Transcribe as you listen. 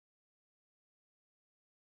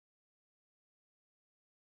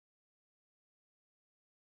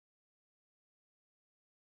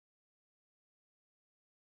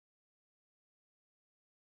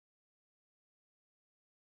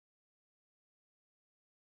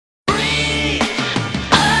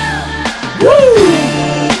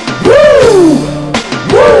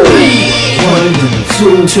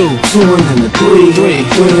two, two and then the three, three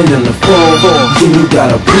and then the four, then you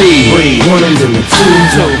gotta breathe. One and then the two,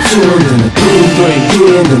 two and then the three,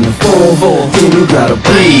 three and then the four, then you gotta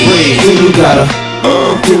breathe. Then you gotta,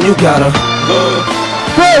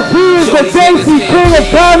 Folks, he is the Desi King of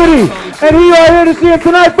Comedy, and you are here to see him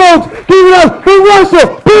tonight, folks. Give it up for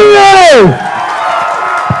Russell P.A.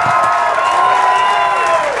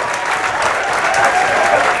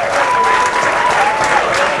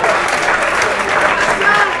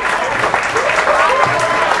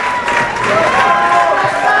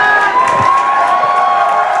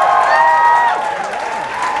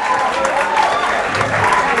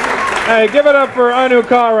 Hey, give it up for Anu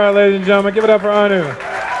Kara, ladies and gentlemen. Give it up for Anu.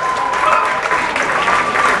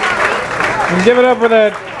 And give it up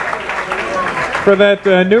for that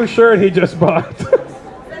new shirt he just bought.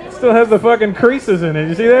 Still has the fucking creases in it.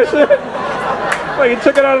 You see that shit? Like he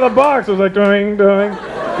took it out of the box. It was like, doing.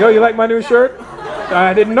 Yo, you like my new shirt?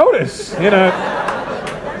 I didn't notice, you know.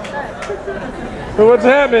 So what's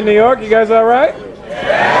happening, New York? You guys all right?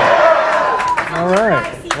 All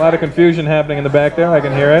right. A lot of confusion happening in the back there. I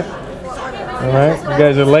can hear it. All right, you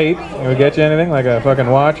guys are late. Can we get you anything, like a fucking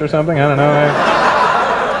watch or something? I don't know.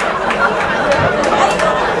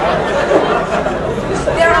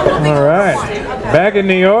 All right, back in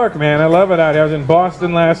New York, man. I love it out here. I was in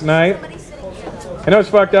Boston last night. I know it's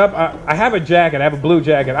fucked up. I have a jacket. I have a blue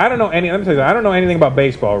jacket. I don't know any. Let me tell you, I don't know anything about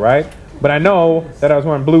baseball, right? But I know that I was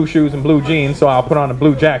wearing blue shoes and blue jeans, so I'll put on a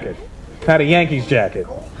blue jacket. I had a Yankees jacket,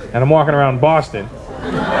 and I'm walking around Boston.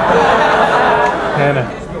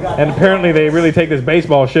 And apparently they really take this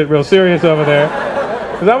baseball shit real serious over there.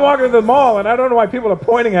 Because I'm walking to the mall, and I don't know why people are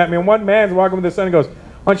pointing at me, and one man's walking with his son and goes,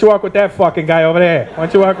 why don't you walk with that fucking guy over there? Why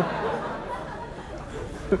don't you walk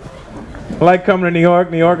with... I like coming to New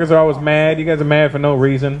York. New Yorkers are always mad. You guys are mad for no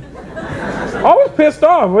reason. Always pissed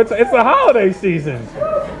off. It's the holiday season.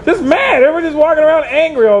 Just mad. Everyone's just walking around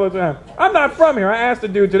angry all the time. I'm not from here. I asked the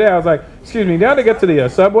dude today, I was like, excuse me, do I have to get to the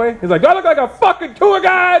subway? He's like, do I look like a fucking tour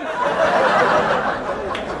guide?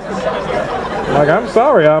 Like, I'm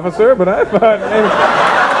sorry, officer, but I thought...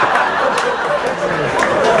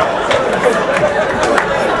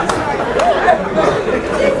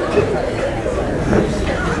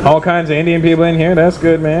 All kinds of Indian people in here. That's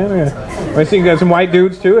good, man. I see you got some white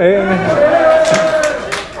dudes, too. Hey.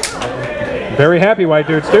 Very happy white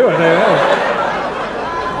dudes, too. I tell you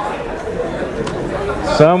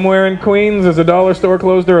that. Somewhere in Queens, there's a dollar store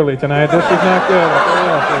closed early tonight. This is not good.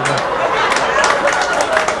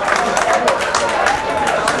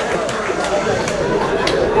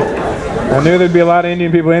 I knew there'd be a lot of Indian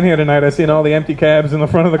people in here tonight. I seen all the empty cabs in the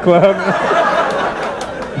front of the club.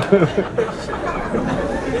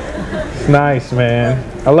 It's nice, man.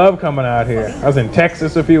 I love coming out here. I was in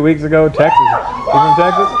Texas a few weeks ago. Texas. You from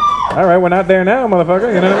Texas? All right, we're not there now,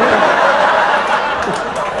 motherfucker. You know what I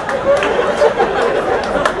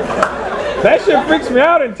mean? That shit freaks me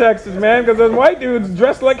out in Texas, man, because those white dudes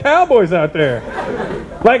dressed like cowboys out there.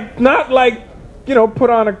 Like, not like, you know, put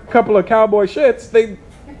on a couple of cowboy shits.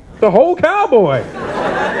 The whole cowboy.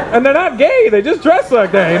 And they're not gay, they just dress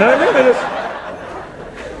like that, you know what I mean?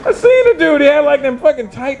 I seen the dude, he had like them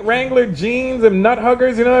fucking tight Wrangler jeans and nut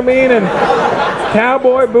huggers, you know what I mean? And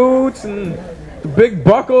cowboy boots and the big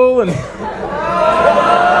buckle and...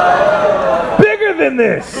 Bigger than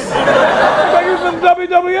this! Like he was in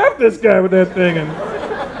WWF, this guy with that thing. And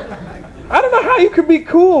I don't know how you could be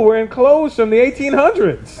cool wearing clothes from the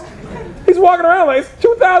 1800s. He's walking around like it's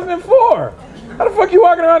 2004. How the fuck you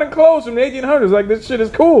walking around in clothes from the 1800s like this shit is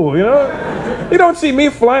cool, you know? You don't see me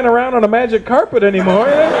flying around on a magic carpet anymore,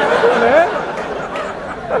 you know?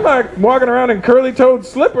 I'm not walking around in curly-toed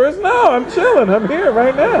slippers. No, I'm chilling. I'm here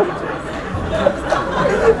right now.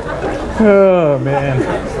 Oh, man.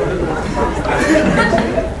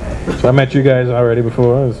 So I met you guys already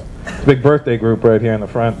before. It's a big birthday group right here in the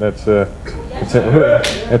front. It's one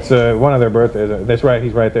of their birthdays. That's right.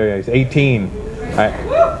 He's right there. He's 18.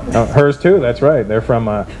 Hers too. That's right. They're from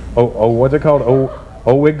what's it called?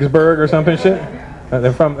 Owigsburg or something shit.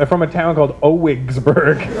 They're from a town called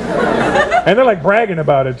Owigsburg, and they're like bragging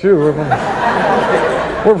about it too. We're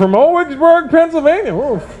from Owigsburg, Pennsylvania.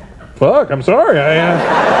 Oh, fuck. I'm sorry.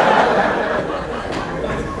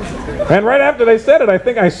 And right after they said it,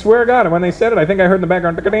 I swear to God, and when they said it, I think I heard in the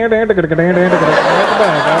background.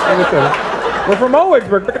 We're from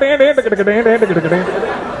Owigsburg.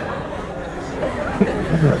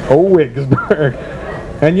 Owigsburg.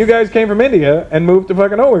 And you guys came from India and moved to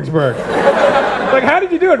fucking Owigsburg. Like, how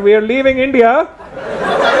did you do it? We are leaving India.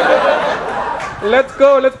 Let's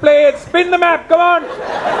go. Let's play it. Spin the map. Come on.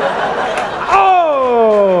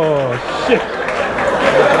 Oh, shit.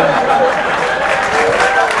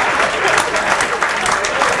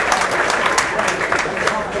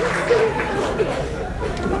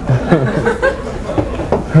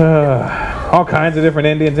 All kinds of different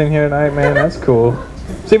Indians in here tonight, man. That's cool.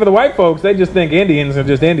 See, for the white folks, they just think Indians are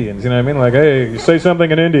just Indians. You know what I mean? Like, hey, you say something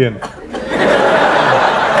in Indian. You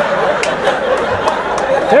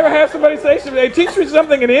ever have somebody say something? Hey, teach me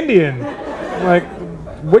something in Indian. I'm like,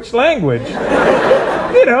 which language?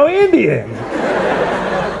 You know, Indian.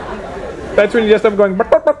 That's when you just start going.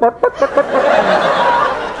 Like,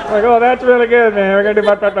 oh, that's really good, man. We're gonna do.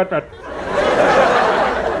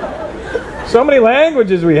 So many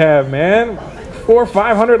languages we have, man. 400 or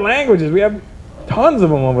 500 languages. We have tons of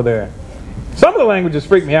them over there. Some of the languages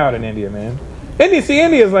freak me out in India, man.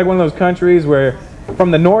 India is like one of those countries where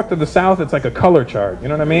from the north to the south, it's like a color chart. You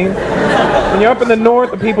know what I mean? When you're up in the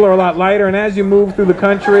north, the people are a lot lighter, and as you move through the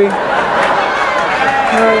country,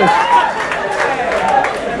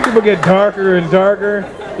 people get darker and darker.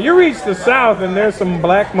 You reach the south, and there's some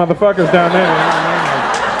black motherfuckers down there. You know what I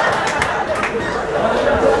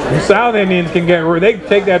mean? The South Indians can get, they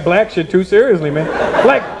take that black shit too seriously, man.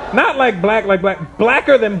 Like, not like black,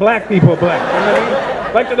 blacker than black people black. You know what I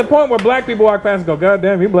mean? Like to the point where black people walk past and go, God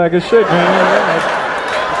damn, you black as shit, man.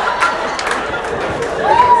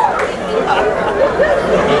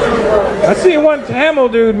 I seen one Tamil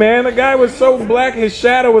dude, man. The guy was so black, his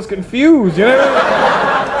shadow was confused, you know what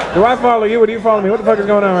I mean? Do I follow you or do you follow me? What the fuck is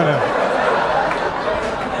going on right now?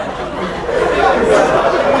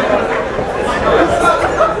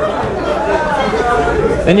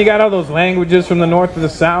 Then you got all those languages from the north to the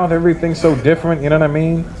south. Everything's so different, you know what I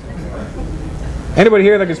mean? Anybody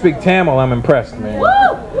here that can speak Tamil, I'm impressed, man.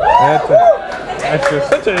 That's just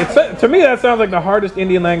such a, to me that sounds like the hardest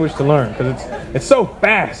Indian language to learn because it's so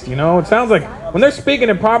fast, you know? It sounds like, when they're speaking,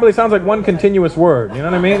 it probably sounds like one continuous word, you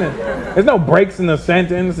know what I mean? There's no breaks in the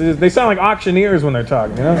sentence. They sound like auctioneers when they're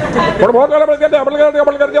talking, you know?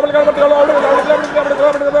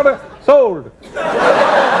 Sold.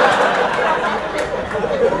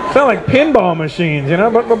 Sound like pinball machines, you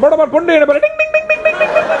know?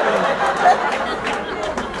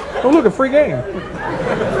 Oh, look, a free game.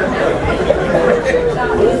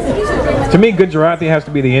 To me, Gujarati has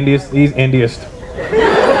to be the easiest. Has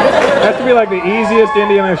to be like the easiest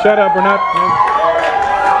Indian. Shut up or not.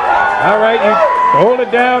 All right, you hold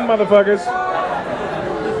it down, motherfuckers.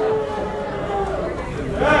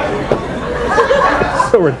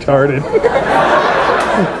 So retarded.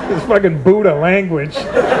 This fucking Buddha language.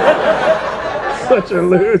 Such a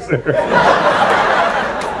loser.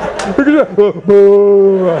 What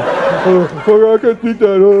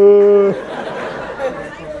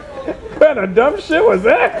kind of dumb shit was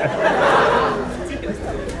that?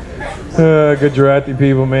 Gujarati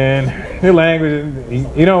people, man. Your language,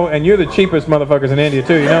 you know, and you're the cheapest motherfuckers in India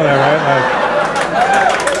too. You know that,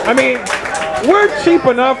 right? Like, I mean, we're cheap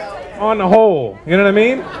enough on the whole. You know what I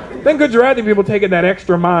mean? Then Gujarati people take it that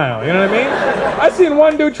extra mile. You know what I mean? I seen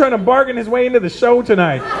one dude trying to bargain his way into the show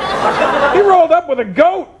tonight. He rolled up with a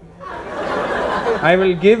goat. I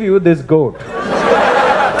will give you this goat.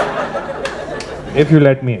 If you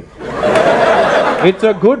let me. It's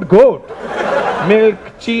a good goat. Milk,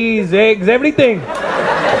 cheese, eggs, everything.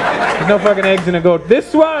 There's no fucking eggs in a goat.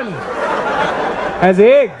 This one has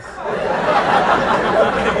eggs.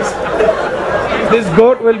 This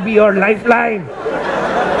goat will be your lifeline.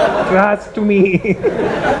 Trust to me.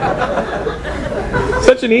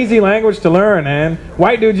 Such an easy language to learn, man.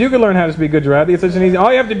 White dudes, you can learn how to speak Gujarati. It's such an easy.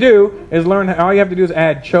 All you have to do is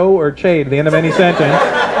add cho or che to the end of any sentence,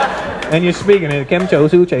 and you're speaking it.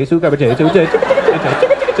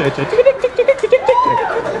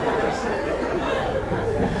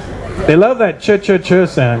 They love that ch-ch-ch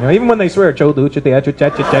sound. You know, even when they swear, cho do ch cha cha cha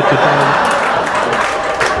cha.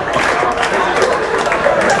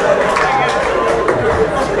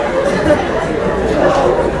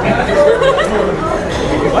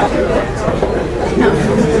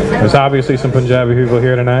 There's obviously some Punjabi people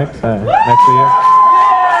here tonight. Next to you.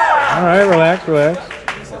 All right, relax.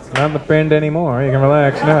 Not the friend anymore. You can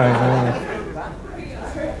relax now.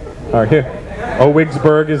 All right, here.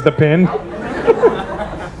 Owigsburg is the pin.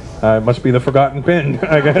 It must be the forgotten pin,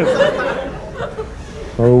 I guess.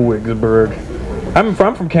 Owigsburg. I'm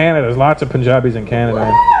from Canada. There's lots of Punjabis in Canada.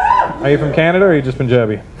 Are you from Canada or are you just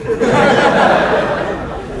Punjabi?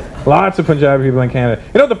 Lots of Punjabi people in Canada.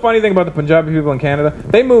 You know the funny thing about the Punjabi people in Canada?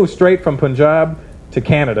 They move straight from Punjab to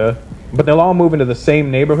Canada, but they'll all move into the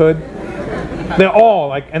same neighborhood. They'll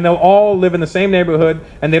all live in the same neighborhood,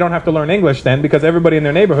 and they don't have to learn English then because everybody in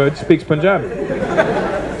their neighborhood speaks Punjabi.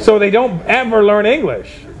 So they don't ever learn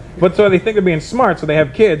English. But so they think they're being smart, so they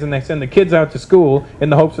have kids, and they send the kids out to school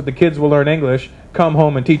in the hopes that the kids will learn English, come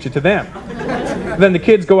home and teach it to them. Then the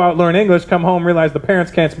kids go out, learn English, come home, realize the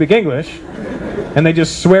parents can't speak English, and they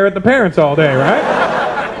just swear at the parents all day, right?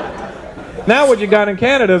 Now what you got in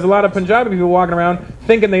Canada is a lot of Punjabi people walking around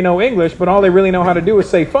thinking they know English, but all they really know how to do is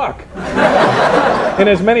say fuck. In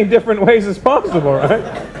as many different ways as possible, right?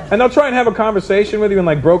 And they'll try and have a conversation with you in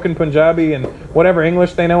like broken Punjabi and whatever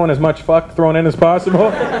English they know and as much fuck thrown in as possible.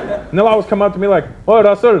 And they'll always come up to me like, oh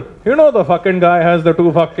Russell, you know the fucking guy has the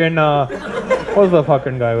two fucking, what's the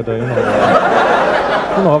fucking guy with the, you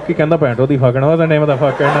know, he can the pant, what's the name of the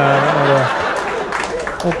fucking,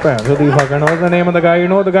 what's the name of the guy? You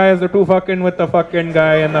know the guy has the two fucking with the fucking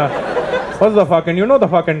guy and what's the fucking? You know the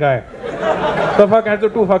fucking guy. The fuck has the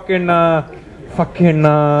two fucking I'm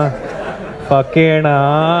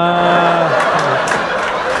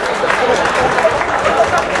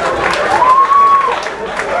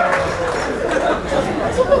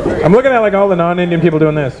looking at like all the non-Indian people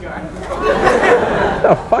doing this. What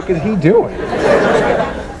the fuck is he doing?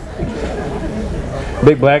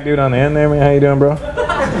 Big black dude on the end there, man. How you doing, bro?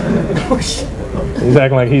 He's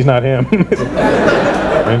acting like he's not him.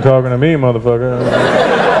 Ain't talking to me, motherfucker.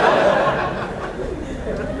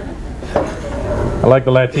 I like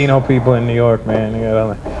the Latino people in New York, man. You got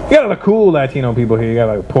all the cool Latino people here. You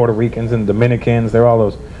got like Puerto Ricans and Dominicans. They're all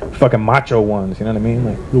those fucking macho ones. You know what I mean?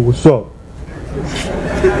 Like, yo, what's up?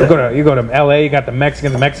 You go to LA. You got the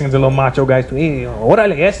Mexicans. The Mexicans are little macho guys too. Hey,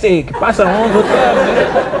 órale, ¿qué pasa? What's up?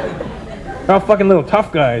 They're all fucking little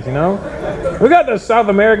tough guys, you know? We got the South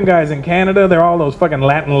American guys in Canada. They're all those fucking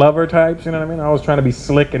Latin lover types, you know what I mean? Always trying to be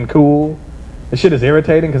slick and cool. This shit is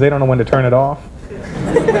irritating because they don't know when to turn it off.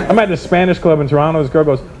 I'm at this Spanish club in Toronto. This girl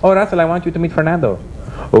goes, oh, Russell, I want you to meet Fernando.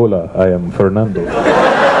 Hola, I am Fernando.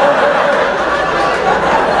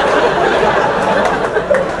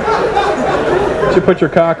 You should put your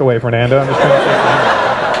cock away, Fernando. I'm just trying to say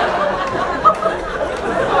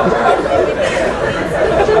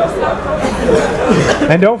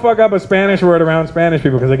And don't fuck up a Spanish word around Spanish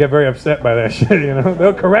people because they get very upset by that shit, you know?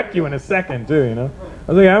 They'll correct you in a second, too, you know?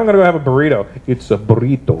 I was like, I'm gonna go have a burrito. It's a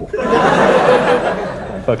burrito.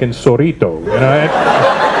 Fucking sorrito, you know?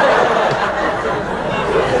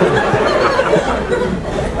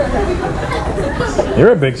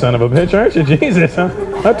 You're a big son of a bitch, aren't you? Jesus, huh?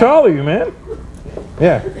 How tall are you, man?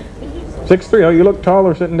 Yeah. 6'3". Oh, you look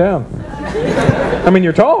taller sitting down. I mean,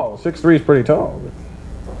 you're tall. 6'3" is pretty tall.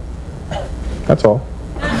 That's all.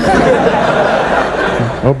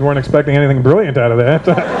 Hope you weren't expecting anything brilliant out of that.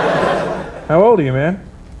 How old are you, man?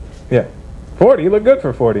 Yeah. 40? You look good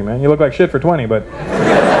for 40, man. You look like shit for 20, but you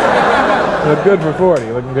look good for 40.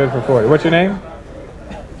 You're looking good for 40. What's your name?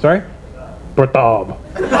 Sorry? Pratap.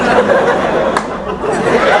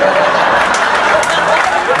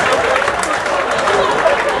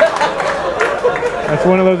 That's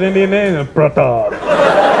one of those Indian names, Pratap.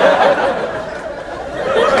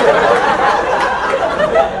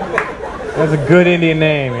 That's a good Indian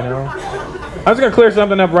name, you know. I was going to clear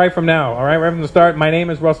something up right from now, all right? Right from the start, my name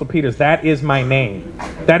is Russell Peters. That is my name.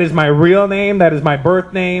 That is my real name. That is my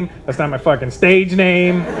birth name. That's not my fucking stage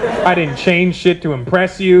name. I didn't change shit to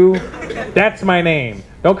impress you. That's my name.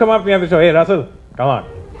 Don't come up to me after the show. Hey, Russell, come on.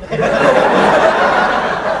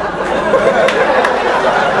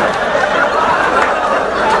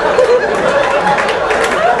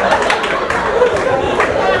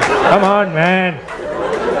 Come on, man.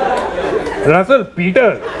 Russell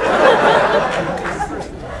Peters.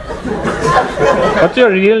 What's your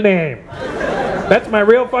real name? That's my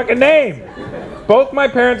real fucking name. Both my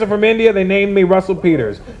parents are from India. They named me Russell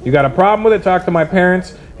Peters. You got a problem with it? Talk to my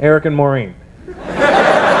parents, Eric and Maureen.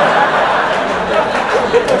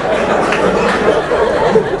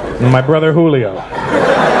 And my brother Julio.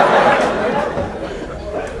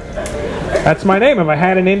 That's my name. If I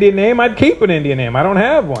had an Indian name, I'd keep an Indian name. I don't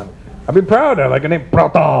have one. I'd be proud of it, like a name,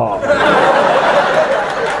 Pratap.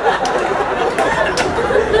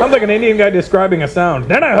 Sounds like an Indian guy describing a sound.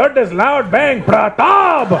 Then I heard this loud bang,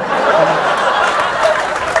 Pratap!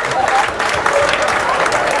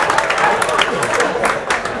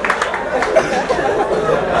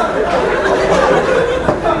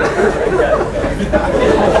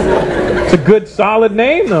 It's a good, solid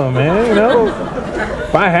name, though, man, you know?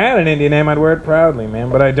 If I had an Indian name, I'd wear it proudly, man,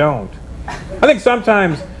 but I don't. I think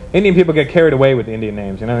sometimes Indian people get carried away with Indian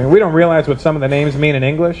names, you know? I mean, we don't realize what some of the names mean in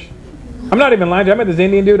English. I'm not even lying to you. I met this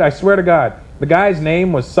Indian dude, I swear to God, the guy's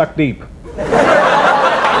name was Suck Deep. The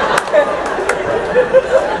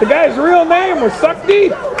guy's real name was Suck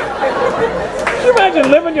Deep. Can you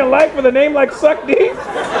imagine living your life with a name like Suck Deep?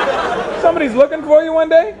 Somebody's looking for you one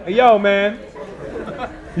day? Hey, yo, man,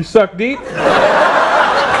 you suck deep?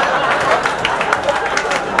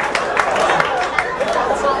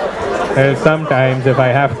 And sometimes if I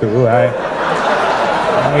have to,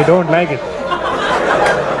 I don't like it.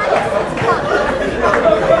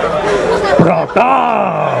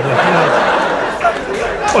 Pratap.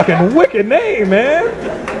 Fucking wicked name, man.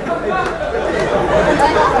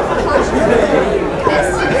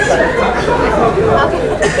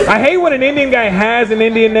 I hate when an Indian guy has an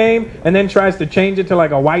Indian name and then tries to change it to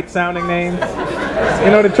like a white sounding name. You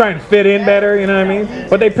know, to try and fit in better, you know what I mean?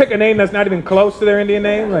 But they pick a name that's not even close to their Indian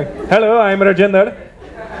name. Like, hello, I'm Rajinder.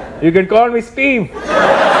 You can call me Steve.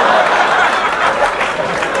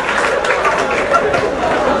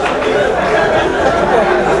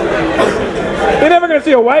 You're never going to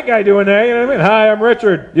see a white guy doing that, you know what I mean? Hi, I'm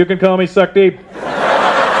Richard. You can call me Suckdeep.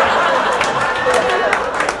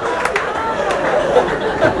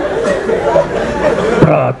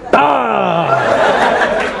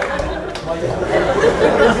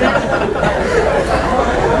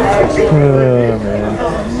 Oh, man.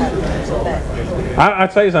 I'll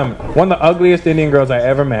tell you something. One of the ugliest Indian girls I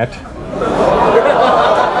ever met.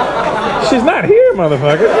 She's not here,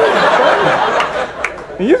 motherfucker.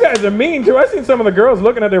 And you guys are mean too. I've seen some of the girls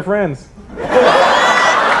looking at their friends.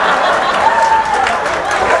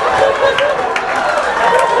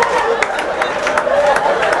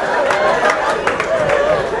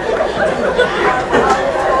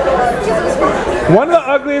 One of the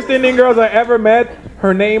ugliest Indian girls I ever met,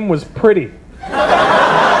 her name was Pretty. She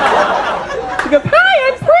goes,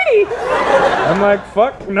 hi, I'm Pretty. I'm like,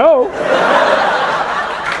 fuck no.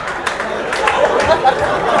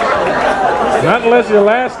 Not unless your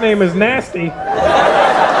last name is Nasty.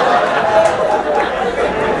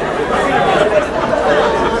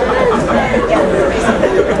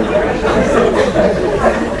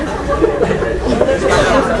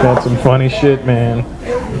 That's some funny shit, man.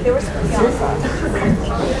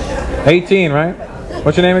 18, right?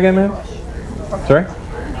 What's your name again, man? Sorry?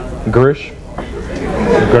 Gurish?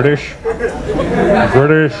 Gurish?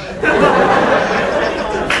 Gurish?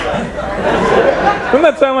 Doesn't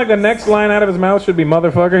that sound like the next line out of his mouth should be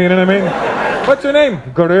motherfucker, you know what I mean? What's your name?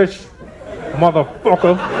 Gurish.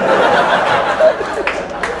 Motherfucker.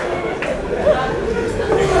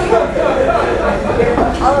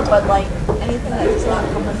 But like anything that's not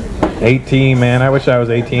common. 18, man. I wish I was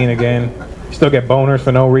 18 again. Still get boners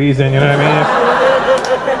for no reason, you know what I mean?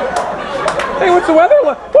 Hey, what's the weather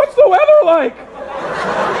like? What's the weather like?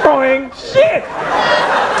 Boing. Shit!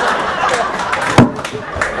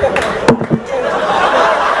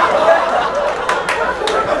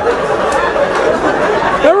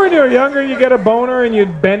 Remember when you were younger, you get a boner and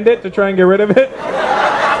you'd bend it to try and get rid of it?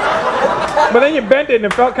 But then you bent it and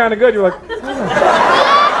it felt kind of good. You're like, oh.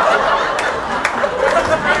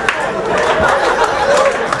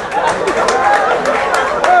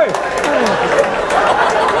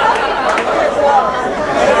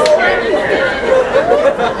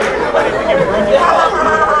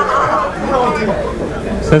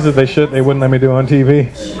 This is they wouldn't let me do on TV.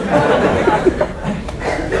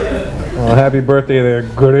 Well, happy birthday there,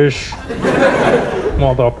 Goodish.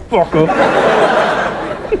 Motherfucker.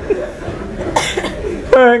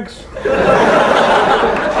 Thanks.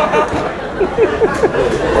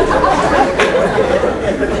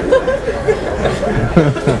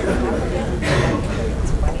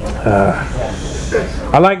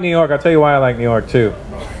 I like New York. I'll tell you why I like New York too.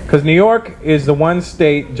 Because New York is the one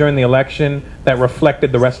state during the election that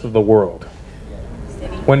reflected the rest of the world.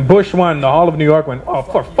 When Bush won, the whole of New York went, oh,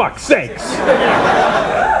 for fuck's sakes.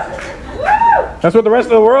 That's what the rest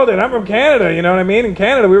of the world did. I'm from Canada, you know what I mean? In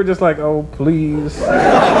Canada, we were just like, oh, please.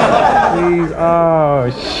 Please.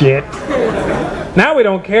 Oh, shit. Now we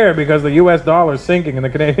don't care because the U.S. dollar is sinking and the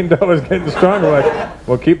Canadian dollar is getting stronger. We're like,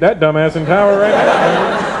 well, keep that dumbass in power right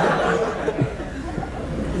now.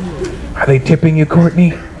 Are they tipping you,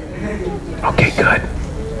 Courtney? Okay, good.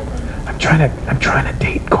 I'm trying to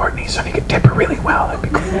date Courtney so you can tip her really well. That'd be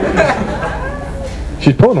cool.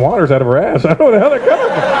 She's pulling waters out of her ass. I don't know where the hell they're coming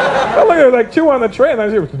from. I look at her like chew on the tray and I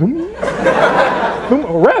hear,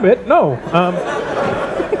 rabbit? No.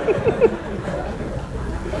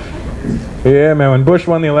 Yeah, man. When Bush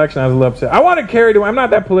won the election, I was a little upset. I wanted Kerry to. I'm not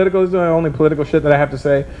that political. This is the only political shit that I have to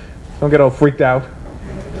say. Don't get all freaked out.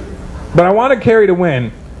 But I wanted Kerry to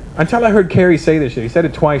win. Until I heard Kerry say this shit. He said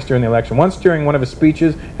it twice during the election. Once during one of his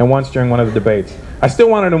speeches and once during one of the debates. I still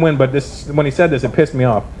wanted him to win, but when he said this, it pissed me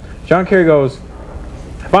off. John Kerry goes,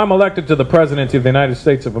 if I'm elected to the presidency of the United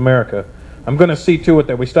States of America, I'm going to see to it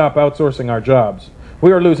that we stop outsourcing our jobs.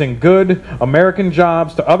 We are losing good American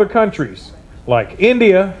jobs to other countries, like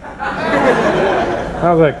India.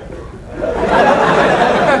 I was like,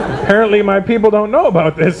 apparently my people don't know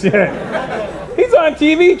about this yet. He's on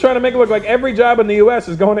TV trying to make it look like every job in the U.S.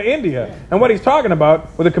 is going to India. And what he's talking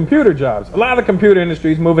about were the computer jobs. A lot of the computer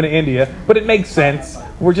industry is moving to India, but it makes sense.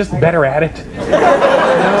 We're just better at it. You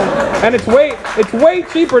know? And it's way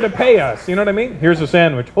cheaper to pay us. You know what I mean? Here's a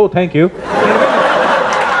sandwich. Oh, thank you. You know what I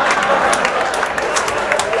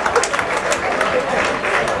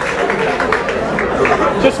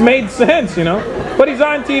mean? Just made sense, you know. But he's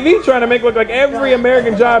on TV trying to make it look like every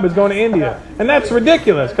American job is going to India. And that's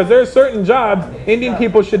ridiculous, because there are certain jobs Indian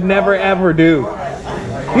people should never ever do.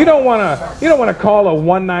 You don't want to call a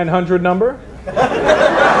 1-900 number.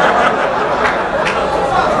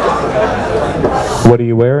 What are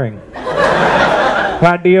you wearing?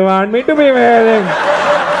 What do you want me to be wearing?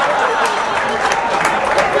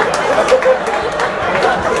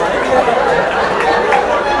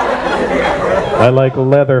 I like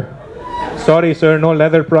leather. Sorry, sir, no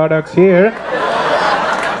leather products here.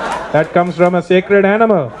 That comes from a sacred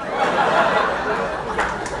animal.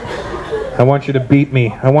 I want you to beat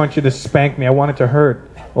me. I want you to spank me. I want it to hurt.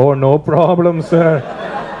 Oh, no problem, sir.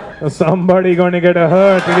 Somebody gonna get a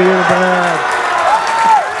hurt real bad.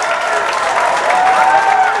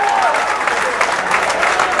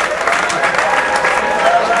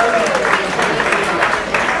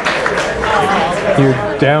 You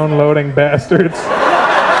downloading bastards.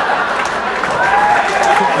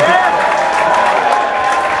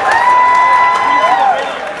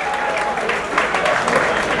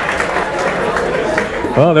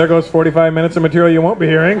 Well, there goes 45 minutes of material you won't be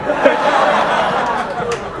hearing.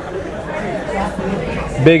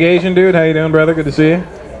 Big Asian dude, how you doing, brother? Good to see you.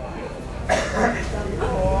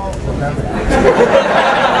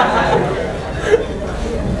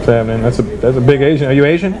 What's happening? That's a big Asian. Are you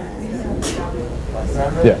Asian?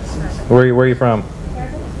 Yeah. Where are you from?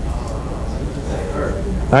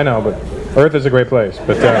 I know, but Earth is a great place.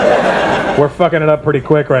 But we're fucking it up pretty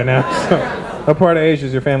quick right now. So, what part of Asia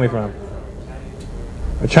is your family from?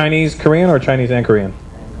 A Chinese Korean or Chinese and Korean?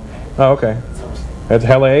 Oh, okay. That's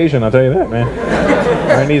hella Asian, I'll tell you that, man.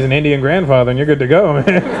 Chinese and Indian grandfather, and you're good to go,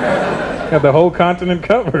 man. Got the whole continent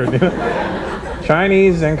covered. You know?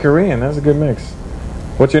 Chinese and Korean, that's a good mix.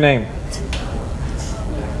 What's your name?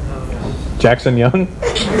 Jackson Young?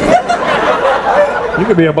 You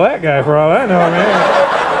could be a black guy for all I know,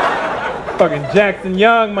 man. Fucking Jackson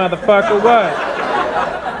Young, motherfucker, what?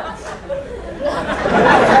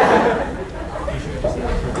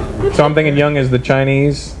 So I'm thinking Young is the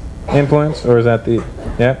Chinese influence, or is that the...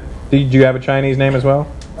 Yeah? Did you have a Chinese name as well?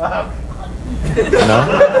 No?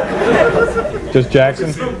 Just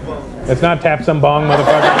Jackson? It's not Tap Some Bong,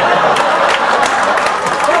 motherfucker.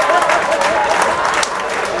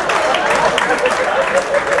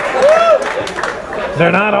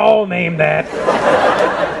 They're not all named that.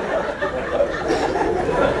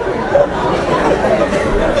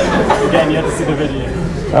 Again, you have to see the video.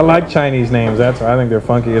 I like Chinese names, that's why I think they're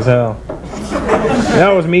funky as hell. They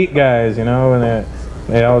always meet guys, you know, and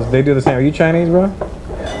they do the same. Are you Chinese, bro?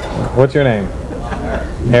 What's your name?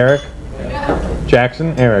 Eric?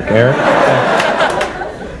 Jackson? Eric. Eric?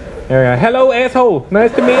 Hello, asshole.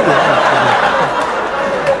 Nice to meet you.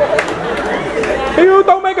 You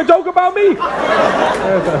don't make a joke about me.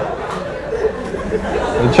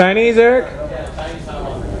 You Chinese, Eric?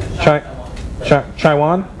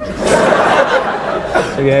 Taiwan?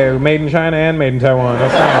 So yeah, made in China and made in Taiwan.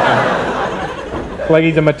 That's nice. Like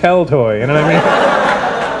he's a Mattel toy, you know what I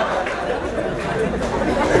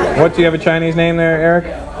mean? What, do you have a Chinese name there, Eric?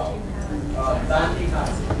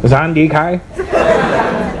 Zandi Kai?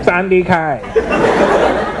 Zandi Kai.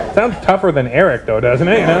 Sounds tougher than Eric, though, doesn't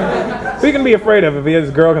it? You know? What are you going to be afraid of if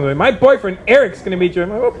his girl comes in? My boyfriend Eric's going to meet you. I'm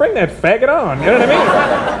like, well, bring that faggot on. You know what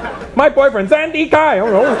I mean? My boyfriend Zandi Kai.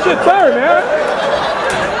 Oh, shit, sorry, man.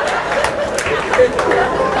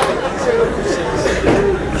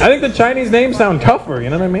 I think the Chinese names sound tougher, you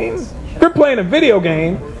know what I mean? If you're playing a video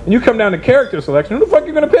game and you come down to character selection, who the fuck are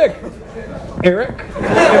you gonna pick? Eric? You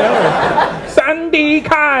know? Sandy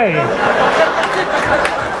Kai!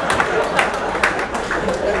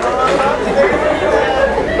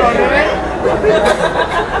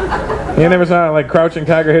 You never saw like Crouching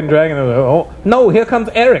Tiger, Hidden Dragon? Like, oh, no, here comes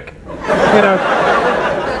Eric. You know?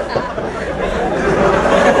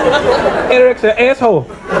 Eric's an asshole.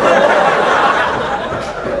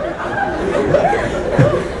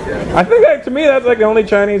 I think that, to me, that's like the only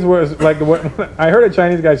Chinese words. Like I heard a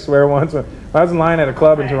Chinese guy swear once. I was in line at a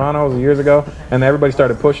club in Toronto, it was years ago, and everybody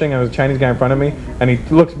started pushing, and there was a Chinese guy in front of me, and he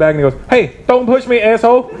looks back and he goes, "Hey, don't push me,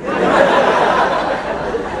 asshole."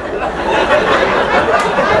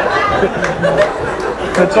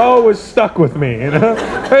 It's always stuck with me, you know?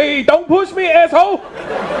 Hey, don't push me, asshole!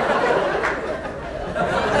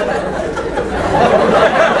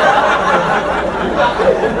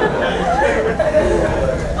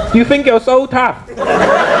 You think you're so tough?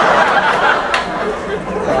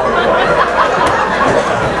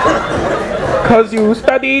 Cause you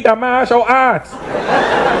studied the martial arts.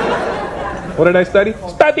 What did I study?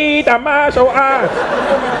 Studied the martial arts.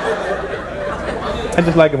 I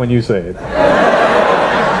just like it when you say it.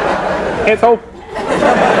 It's so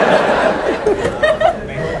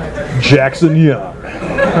Jackson Young.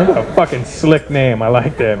 That's a fucking slick name. I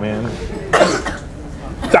like that, man.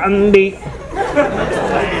 Sandy.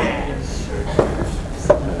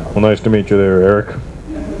 Well, nice to meet you there, Eric.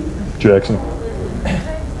 Jackson.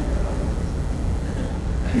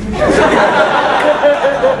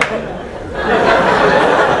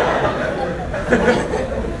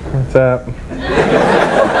 What's up?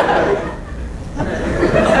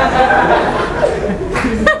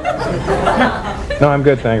 No, I'm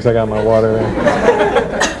good, thanks. I got my water there.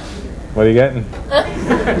 What are you getting? A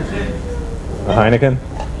Heineken?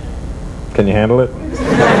 Can you handle it?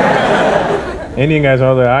 Indian guys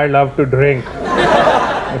are there. I love to drink.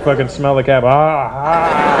 You fucking smell the cab.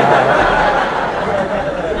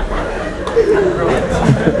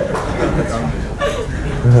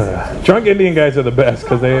 Drunk Indian guys are the best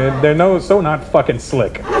because they're so not fucking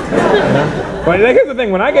slick. You know? But here's the thing: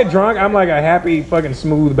 when I get drunk, I'm like a happy fucking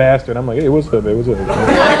smooth bastard. I'm like, hey, what's up, hey, what's up?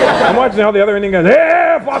 I'm watching all the other Indian guys.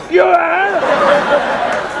 Hey, fuck you!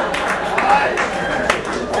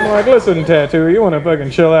 I'm like, listen, Tattoo, you want to fucking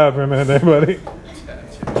chill out for a minute, there, buddy?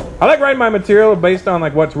 I like writing my material based on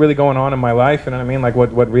like what's really going on in my life. You know what I mean? Like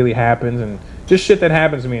what really happens and just shit that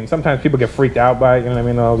happens to me. And sometimes people get freaked out by it. You know what I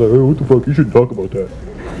mean? And I was like, hey, what the fuck? You shouldn't talk about that.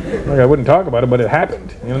 Like I wouldn't talk about it, but it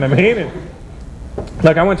happened. You know what I mean? And,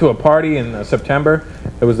 like I went to a party in September.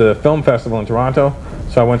 It was a film festival in Toronto.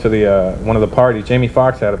 So I went to the one of the parties. Jamie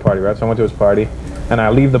Foxx had a party, right? So I went to his party, and I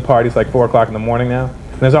leave the party. It's like 4 o'clock in the morning now.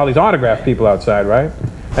 And there's all these autograph people outside, right?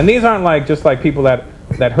 And these aren't like just like people that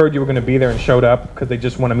heard you were going to be there and showed up because they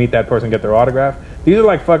just want to meet that person and get their autograph. These are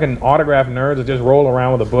like fucking autograph nerds that just roll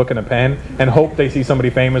around with a book and a pen and hope they see somebody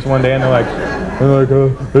famous one day, and they're like,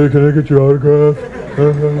 hey, can I get your autograph?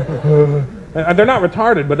 And they're not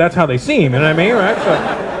retarded, but that's how they seem, you know what I mean, right?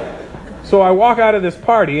 So I walk out of this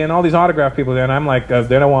party, and all these autograph people there, and I'm like, they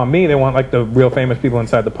don't want me, they want like the real famous people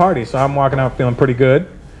inside the party. So I'm walking out feeling pretty good.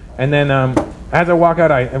 And then as I walk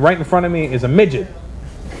out, right in front of me is a midget.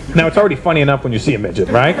 Now, it's already funny enough when you see a midget,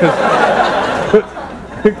 right?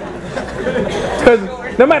 Because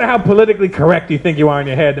no matter how politically correct you think you are in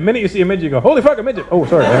your head, the minute you see a midget, you go, holy fuck, a midget. Oh,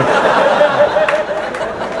 sorry, man.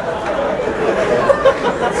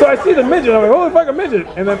 So I see the midget, I'm like, holy fuck, a midget.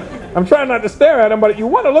 And then I'm trying not to stare at him, but you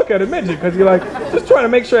want to look at a midget because you're like, just trying to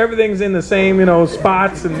make sure everything's in the same, you know,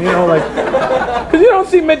 spots and, you know, like, because you don't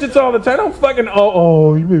see midgets all the time. Don't fucking,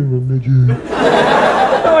 you made me a midget.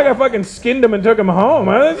 It's not like I fucking skinned him and took him home.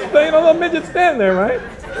 I just, you know, the midget stand there, right?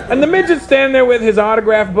 And the midget stand there with his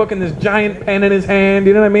autograph book and this giant pen in his hand,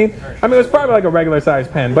 you know what I mean? I mean, it was probably like a regular size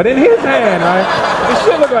pen, but in his hand, right? It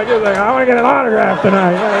should look like, he was like, I want to get an autograph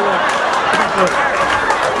tonight.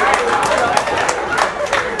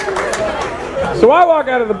 So I walk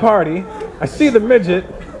out of the party, I see the midget,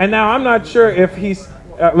 and now I'm not sure if he's,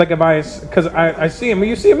 because I see him. When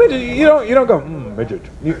you see a midget, you don't go, midget.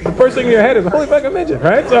 The first thing in your head is, holy fucking midget,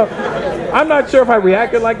 right? So I'm not sure if I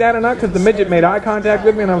reacted like that or not, because the midget made eye contact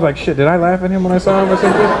with me, and I was like, shit, did I laugh at him when I saw him or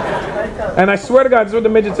something? And I swear to God, this is what the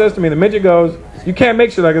midget says to me. The midget goes, you can't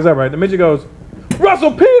make shit like this up, right? The midget goes,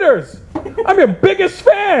 Russell Peters, I'm your biggest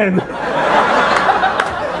fan.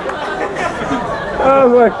 I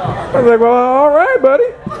was like, well, all right, buddy.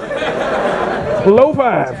 Low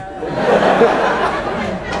five.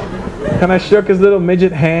 And I shook his little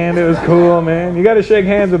midget hand. It was cool, man. You got to shake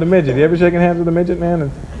hands with a midget. You ever shaking hands with a midget,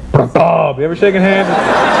 man? Bob, you ever shaking hands?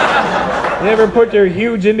 You ever put your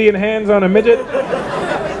huge Indian hands on a midget?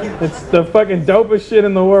 It's the fucking dopest shit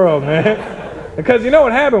in the world, man. Because you know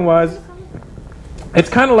what happened was, it's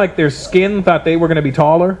kind of like their skin thought they were going to be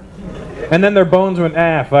taller, and then their bones went,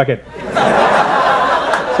 fuck it.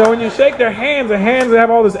 So when you shake their hands have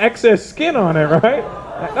all this excess skin on it, right?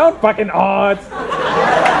 Don't fucking it's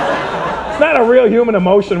not a real human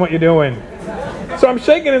emotion what you're doing. So I'm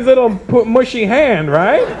shaking his little mushy hand,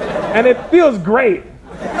 right? And it feels great.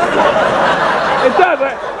 It does.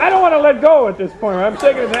 I don't want to let go at this point, right? I'm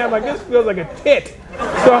shaking his hand like, this feels like a tit.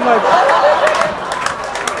 So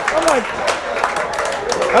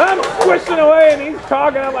I'm squishing away and he's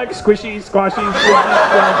talking. I'm like, squishy, squashy, squishy,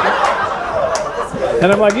 squashy.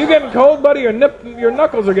 And I'm like, you getting cold, buddy? Your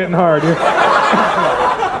knuckles are getting hard. It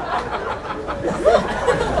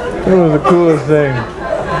was the coolest thing.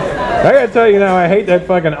 I gotta tell you now, I hate that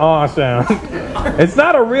fucking sound. It's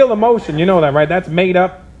not a real emotion, you know that, right? That's made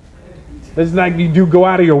up. It's like you do go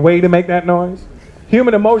out of your way to make that noise.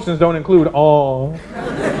 Human emotions don't include all.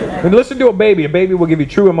 I mean, listen to a baby. A baby will give you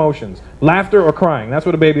true emotions. Laughter or crying. That's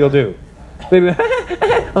what a baby will do. Baby, you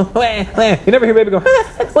never hear a baby go,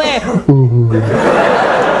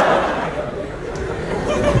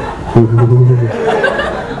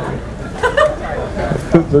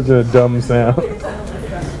 such a dumb sound.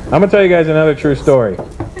 I'm going to tell you guys another true story.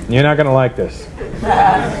 You're not going to like this.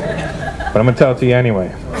 But I'm going to tell it to you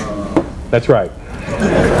anyway. That's right.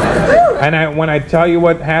 And when I tell you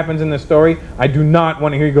what happens in the story, I do not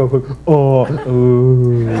want to hear you go, oh,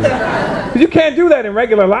 ooh. Because you can't do that in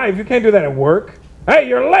regular life. You can't do that at work. Hey,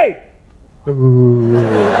 you're late. Ooh.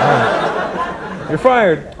 You're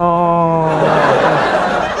fired. Oh.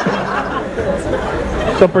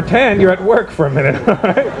 So pretend you're at work for a minute, all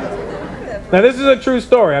right? Now this is a true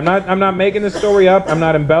story. I'm not making this story up. I'm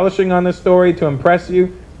not embellishing on this story to impress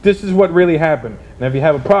you. This is what really happened. And if you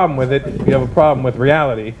have a problem with it, you have a problem with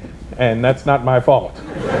reality, and that's not my fault.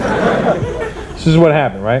 This is what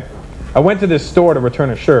happened, right? I went to this store to return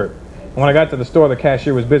a shirt. And when I got to the store, the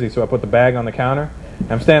cashier was busy, so I put the bag on the counter.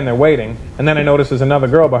 I'm standing there waiting, and then I notice there's another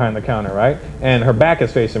girl behind the counter, right? And her back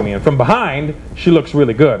is facing me, and from behind, she looks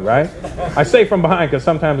really good, right? I say from behind because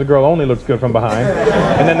sometimes a girl only looks good from behind,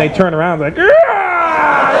 and then they turn around like, yeah!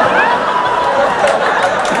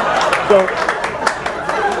 So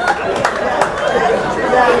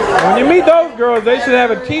when you meet those girls, they should have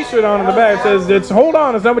a T-shirt on in the back that says, "It's hold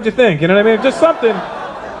on, it's not what you think." You know what I mean? It's just something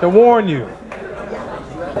to warn you.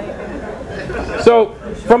 So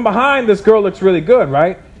from behind, this girl looks really good,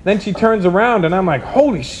 right? Then she turns around, and I'm like,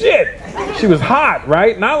 holy shit, she was hot,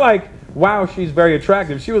 right? Not like, wow, she's very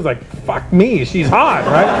attractive. She was like, fuck me, she's hot,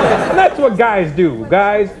 right? And that's what guys do.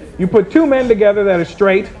 Guys, you put two men together that are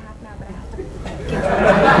straight.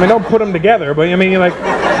 I mean, don't put them together, but I mean, you're like,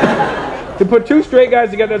 you put two straight guys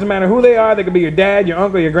together, doesn't matter who they are. They could be your dad, your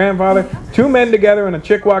uncle, your grandfather. Two men together, and a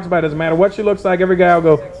chick walks by, doesn't matter what she looks like. Every guy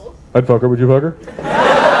will go, I'd fuck her, would you fuck her?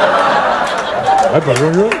 I'd fuck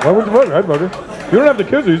her. Why would you fuck her? I'd fuck her. You don't have to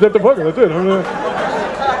kiss her, you just have to fuck her. That's it.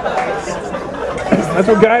 That's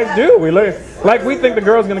what guys do. We like we think the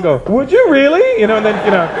girl's gonna go, would you really? You know, and then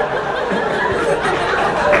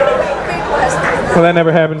well, that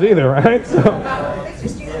never happens either, right? It's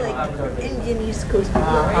just usually like Indian East Coast people,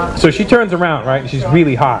 right? So she turns around, right? And she's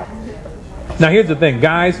really hot. Now here's the thing,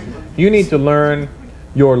 guys. You need to learn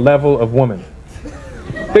your level of woman.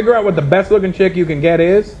 Figure out what the best looking chick you can get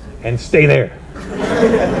is, and stay there.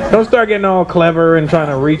 Don't start getting all clever and trying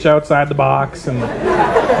to reach outside the box and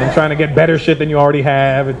trying to get better shit than you already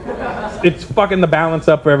have. It's fucking the balance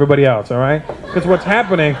up for everybody else, all right? Because what's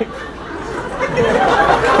happening...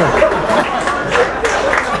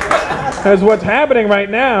 Because what's happening right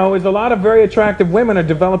now is a lot of very attractive women are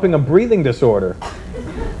developing a breathing disorder.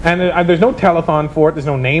 And there's no telethon for it, there's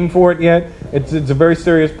no name for it yet. It's a very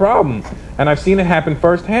serious problem. And I've seen it happen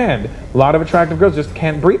firsthand. A lot of attractive girls just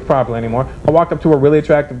can't breathe properly anymore. I walked up to a really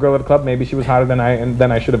attractive girl at a club, maybe she was hotter than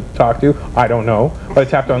I should have talked to. I don't know. But I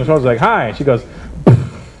tapped her on the shoulder, I was like, hi. And she goes,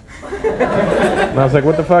 and I was like,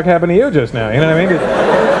 what the fuck happened to you just now? You know what I mean?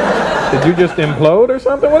 Did you just implode or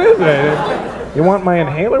something? What is it? You want my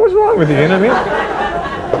inhaler? What's wrong with you? You know what I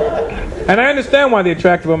mean? And I understand why the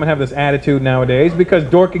attractive women have this attitude nowadays, because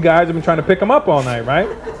dorky guys have been trying to pick them up all night, right?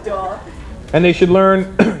 And they should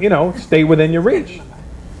learn, you know, stay within your reach.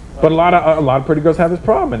 But a lot of pretty girls have this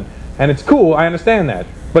problem, and it's cool. I understand that,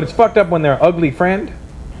 but it's fucked up when they're ugly friend.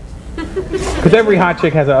 Because every hot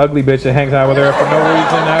chick has an ugly bitch that hangs out with her for no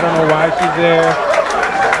reason. I don't know why she's there.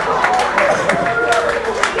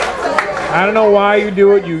 I don't know why you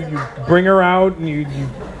do it. You bring her out and you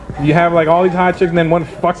have like all these hot chicks and then one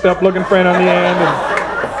fucked up looking friend on the end,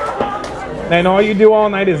 and all you do all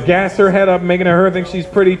night is gas her head up, making her think she's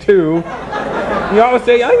pretty too. You always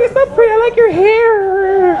say, oh, you're so pretty, I like your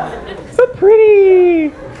hair, so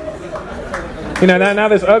pretty. You know, now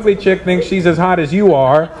this ugly chick thinks she's as hot as you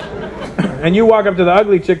are, and you walk up to the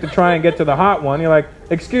ugly chick to try and get to the hot one. You're like,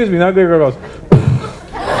 excuse me, the ugly girl goes,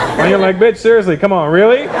 and you're like, bitch, seriously, come on,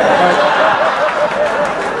 really?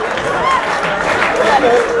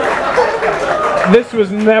 This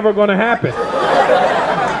was never going to happen.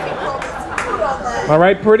 All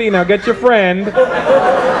right, pretty, now get your friend.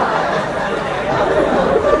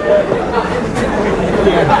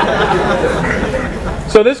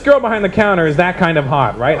 So this girl behind the counter is that kind of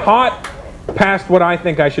hot, right? Hot past what I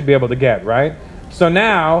think I should be able to get, right? So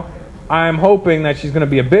now I'm hoping that she's going to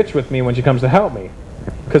be a bitch with me when she comes to help me.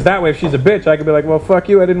 Because that way, if she's a bitch, I could be like, well, fuck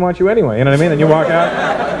you, I didn't want you anyway. You know what I mean? And you walk out,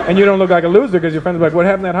 and you don't look like a loser because your friends are like, what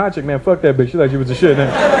happened to that hot chick? Man, fuck that bitch. She thought she was a shit. And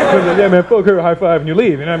yeah, man, fuck her, high five, and you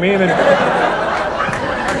leave. You know what I mean? And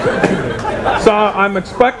so So I'm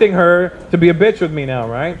expecting her to be a bitch with me now,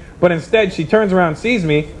 right? But instead, she turns around, sees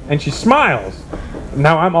me, and she smiles.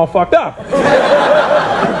 Now I'm all fucked up.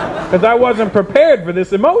 Because I wasn't prepared for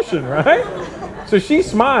this emotion, right? So she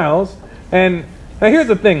smiles, and now here's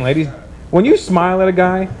the thing, ladies. When you smile at a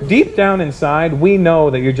guy, deep down inside, we know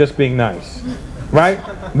that you're just being nice, right?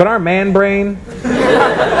 But our man brain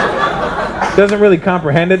doesn't really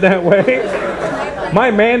comprehend it that way. My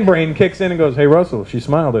man brain kicks in and goes, hey, Russell, she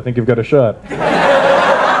smiled. I think you've got a shot.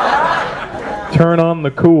 Turn on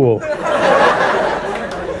the cool.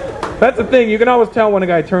 That's the thing. You can always tell when a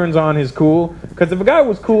guy turns on his cool. Because if a guy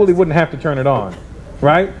was cool, he wouldn't have to turn it on.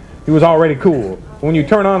 Right? He was already cool. When you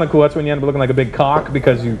turn on the cool, that's when you end up looking like a big cock.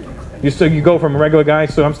 Because you go from a regular guy.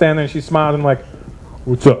 So I'm standing there and she smiles and I'm like,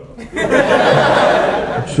 what's up?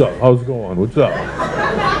 What's up? How's it going? What's up?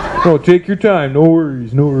 Oh, take your time. No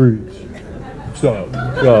worries. No worries. What's up?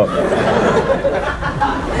 What's up?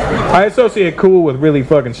 I associate cool with really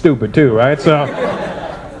fucking stupid too, right? So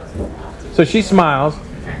she smiles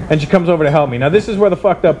and she comes over to help me. Now this is where the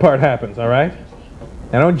fucked up part happens, alright?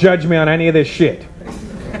 Now don't judge me on any of this shit.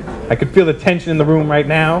 I could feel the tension in the room right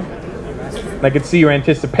now. I could see your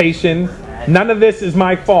anticipation. None of this is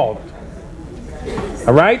my fault.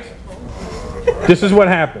 Alright? This is what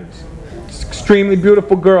happens. This extremely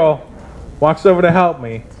beautiful girl walks over to help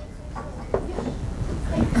me.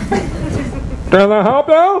 Can I help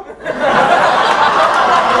you? I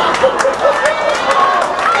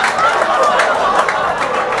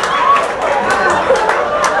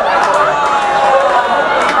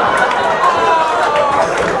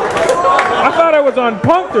thought I was on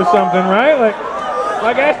Punk'd or something, right? Like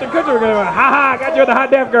Ashton Kutcher was gonna go, ha, I got you with the hot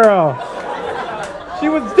deaf girl. She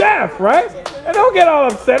was deaf, right? And don't get all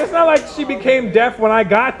upset. It's not like she became deaf when I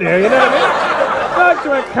got there, you know what I mean? It's not like she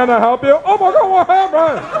went, can I help you? Oh my God, what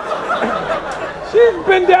happened? She's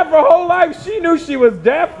been deaf her whole life. She knew she was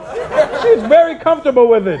deaf. She's very comfortable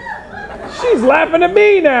with it. She's laughing at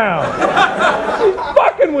me now. She's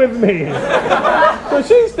fucking with me. So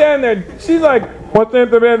she's standing there. She's like, what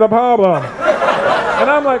seems to be the problem? And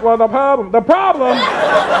I'm like, well, the problem.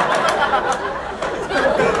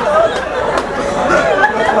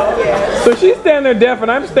 So she's standing there deaf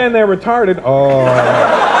and I'm standing there retarded. Oh.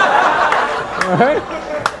 All right?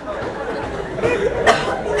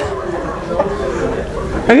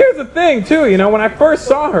 And here's the thing, too, you know, when I first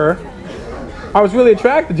saw her, I was really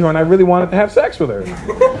attracted to her and I really wanted to have sex with her.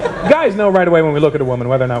 Guys know right away when we look at a woman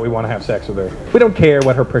whether or not we want to have sex with her. We don't care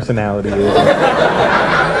what her personality is.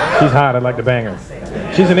 She's hot, I'd like to bang her.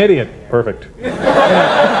 She's an idiot. Perfect. We're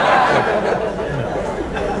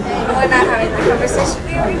not having the conversation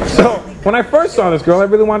here. So, when I first saw this girl, I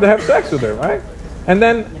really wanted to have sex with her, right? And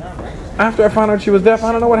then, after I found out she was deaf,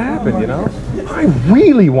 I don't know what happened, you know? I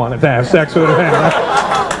really wanted to have sex with her,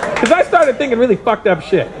 because I started thinking really fucked up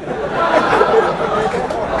shit.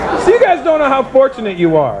 So you guys don't know how fortunate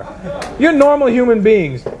you are. You're normal human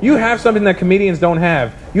beings. You have something that comedians don't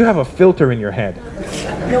have. You have a filter in your head.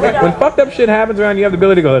 When fucked up shit happens around, you have the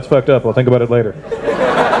ability to go, that's fucked up, I'll think about it later.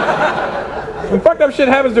 When fucked up shit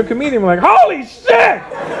happens to a comedian, we're like, holy shit!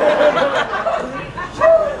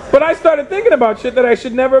 But I started thinking about shit that I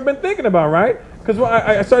should never have been thinking about, right? Because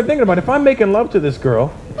I started thinking about, if I'm making love to this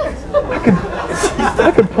girl,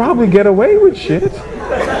 I could probably get away with shit.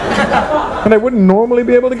 And I wouldn't normally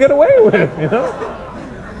be able to get away with, you know?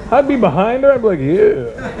 I'd be behind her, I'd be like, yeah.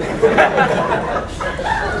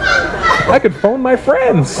 I could phone my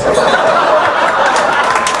friends.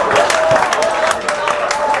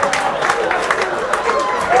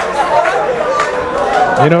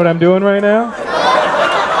 You know what I'm doing right now?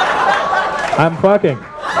 I'm fucking.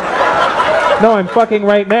 No, I'm fucking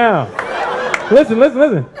right now. Listen.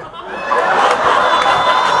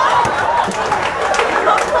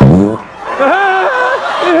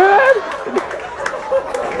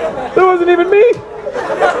 That wasn't even me.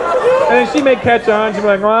 And then she may catch on. She'd be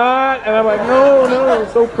like, what? And I'm like, no,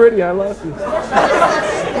 it's so pretty. I love you.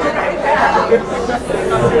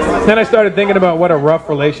 Then I started thinking about what a rough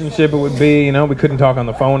relationship it would be. You know, we couldn't talk on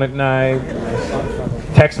the phone at night.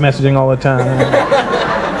 Text messaging all the time.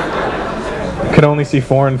 Could only see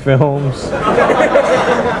foreign films.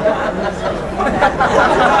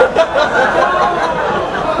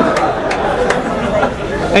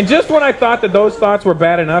 And just when I thought that those thoughts were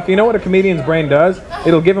bad enough, you know what a comedian's brain does?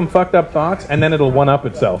 It'll give him fucked up thoughts, and then it'll one-up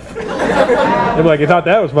itself. It'll be like, you thought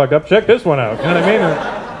that was fucked up? Check this one out. You know what I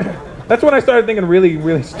mean? That's when I started thinking really,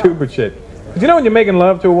 really stupid shit. Because you know when you're making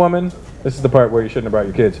love to a woman? This is the part where you shouldn't have brought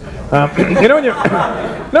your kids. You know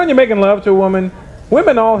when you're making love to a woman?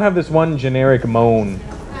 Women all have this one generic moan.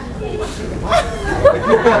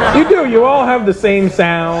 You do. You all have the same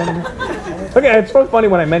sound. Okay, it's so funny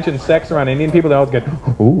when I mention sex around Indian people, they always get,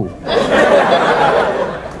 ooh.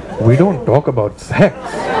 We don't talk about sex.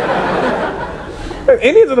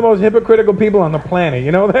 Indians are the most hypocritical people on the planet,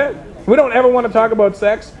 you know that? We don't ever want to talk about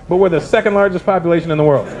sex, but we're the second largest population in the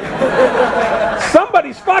world.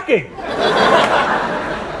 Somebody's fucking!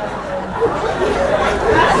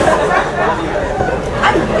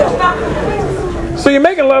 So you're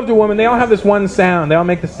making love to a woman, they all have this one sound, they all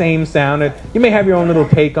make the same sound. You may have your own little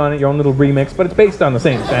take on it, your own little remix, but it's based on the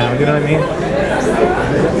same sound, you know what I mean?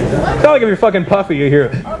 It's not like if you're fucking Puffy, you hear,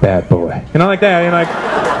 bad boy. You know, like that, you're like,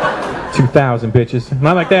 2,000 bitches.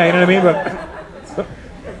 Not like that, you know what I mean?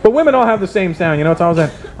 But women all have the same sound, you know, it's always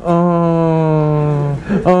that,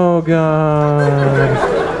 oh God,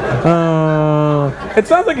 it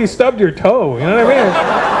sounds like you stubbed your toe, you know what I mean?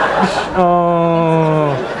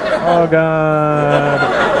 Oh God.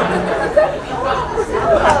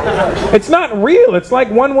 It's not real. It's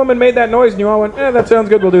like one woman made that noise and you all went, that sounds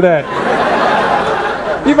good, we'll do that.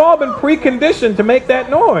 You've all been preconditioned to make that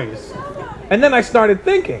noise. And then I started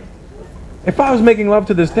thinking, if I was making love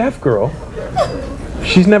to this deaf girl,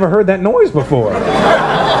 she's never heard that noise before.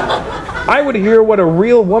 I would hear what a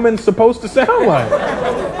real woman's supposed to sound like.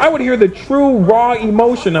 I would hear the true raw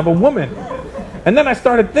emotion of a woman. And then I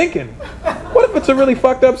started thinking, what if it's a really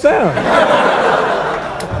fucked up sound?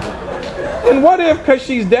 And what if, because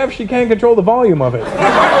she's deaf, she can't control the volume of it?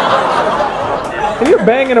 And you're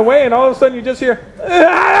banging away and all of a sudden you just hear,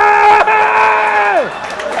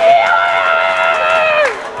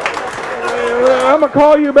 I'm gonna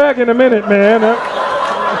call you back in a minute, man.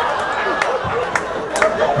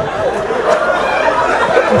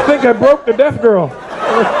 I think I broke the deaf girl.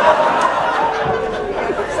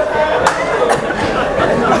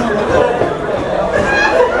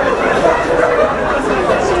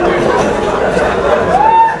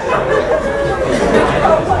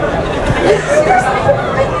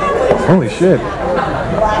 Holy shit.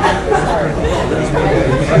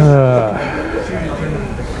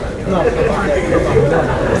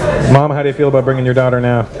 Mom, how do you feel about bringing your daughter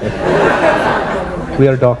now? We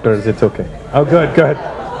are doctors, it's okay. Oh, good, good.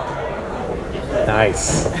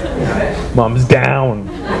 Nice. Mom's down.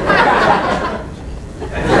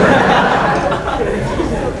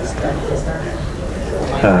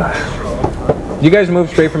 You guys moved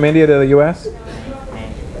straight from India to the U.S.?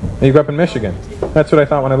 You grew up in Michigan. That's what I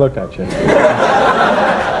thought when I looked at you.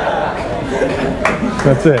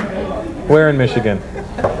 That's it. Where in Michigan?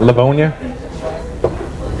 Livonia?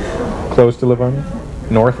 Close to Livonia?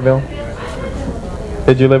 Northville?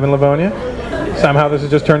 Did you live in Livonia? Somehow this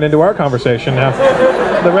has just turned into our conversation now.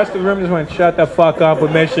 The rest of the room just went, shut the fuck up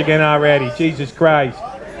with Michigan already. Jesus Christ.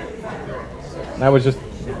 That was just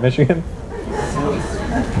Michigan?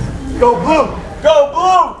 Go blue! Go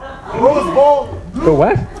blue! Rose Bowl! Go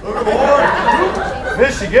what?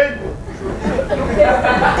 Michigan!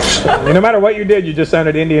 No matter what you did, you just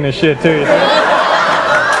sounded Indian as shit too.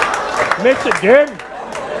 Michigan!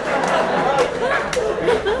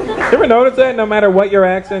 You ever notice that? No matter what your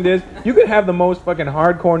accent is, you could have the most fucking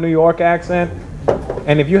hardcore New York accent,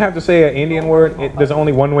 and if you have to say an Indian word, there's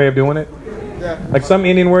only one way of doing it. Like some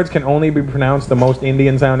Indian words can only be pronounced the most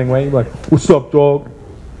Indian sounding way. You're like, what's up, dog?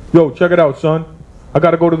 Yo, check it out, son. I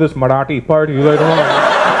gotta go to this Marathi party later on.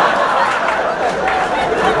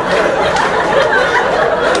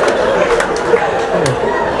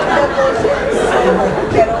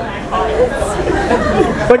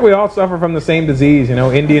 It's like we all suffer from the same disease, you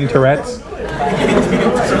know, Indian Tourette's.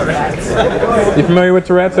 You familiar with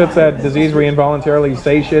Tourette's? That's that disease where you involuntarily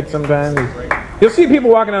say shit sometimes. You'll see people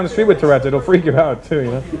walking down the street with Tourette's. It'll freak you out too,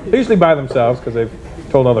 you know. They're usually by themselves because they've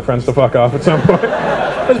told all their friends to fuck off at some point.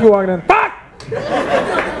 They'll just be walking down, fuck!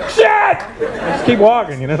 Shit! Just keep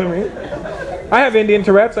walking, you know what I mean? I have Indian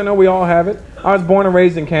Tourette's. I know we all have it. I was born and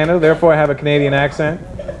raised in Canada, therefore I have a Canadian accent.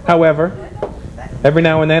 However, every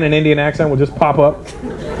now and then an Indian accent will just pop up.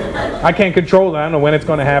 I can't control that. I don't know when it's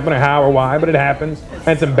going to happen or how or why, but it happens. And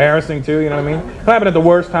it's embarrassing too, you know what I mean? It happened at the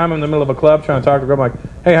worst time. I'm in the middle of a club trying to talk to a girl. I'm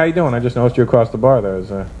like, hey, how you doing? I just noticed you across the bar there. I was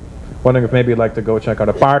wondering if maybe you'd like to go check out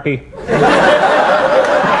a party.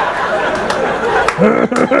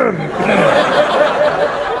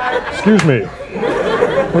 Excuse me.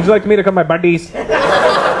 Would you like me to come, my buddies?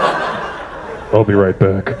 I'll be right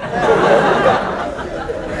back.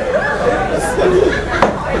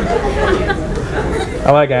 I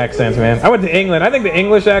like accents, man. I went to England. I think the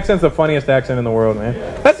English accent's the funniest accent in the world, man.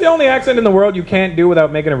 That's the only accent in the world you can't do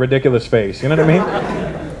without making a ridiculous face. You know what I mean?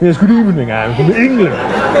 Yes, good evening. I'm from England.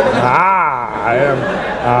 I am.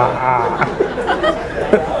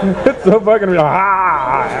 It's so fucking real.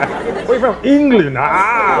 We're from England.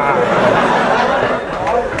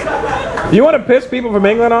 You want to piss people from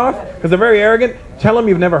England off? Because they're very arrogant? Tell them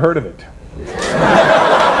you've never heard of it.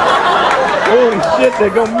 Holy shit, they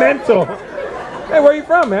go mental. Hey, where are you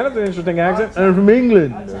from, man? That's an interesting accent. I'm from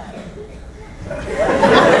England.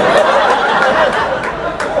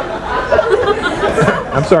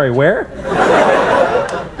 I'm sorry, where?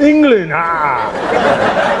 England, ah!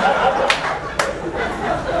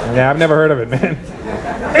 Yeah, I've never heard of it, man.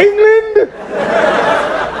 England?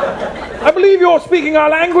 I believe you're speaking our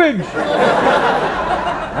language.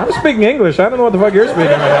 I'm speaking English. I don't know what the fuck you're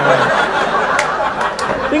speaking.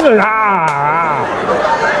 England, ah!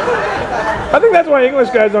 I think that's why English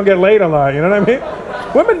guys don't get laid a lot, you know what I mean?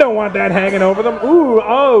 Women don't want that hanging over them. Ooh,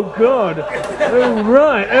 oh, God. Oh,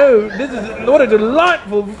 right. Oh, this is, what a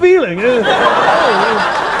delightful feeling. Smashing.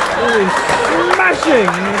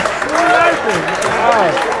 Smashing.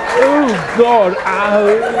 Oh, God.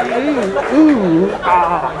 Ooh,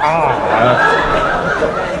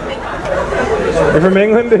 You're from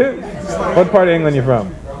England, dude? What part of England you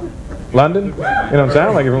from? London? You don't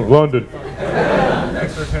sound like you're from London.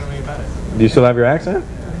 Do you still have your accent?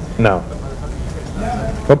 No.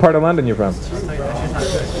 What part of London you from?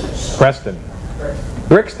 Preston.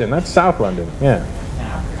 Brixton, that's South London, yeah.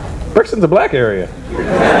 Brixton's a black area.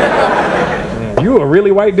 You a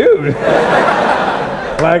really white dude.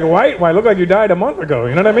 Like white, why look like you died a month ago,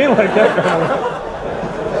 you know what I mean? Like that kind of...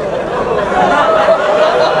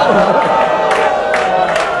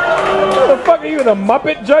 What the fuck are you, the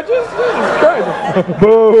Muppet judges? Jesus Christ.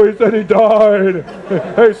 Boo, he said he died.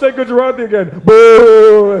 Hey, say Gujarati again.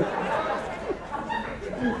 Boo.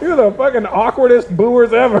 You're the fucking awkwardest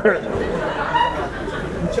booers ever.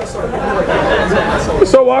 It was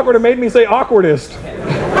so awkward it made me say awkwardest.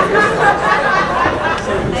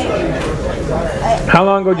 How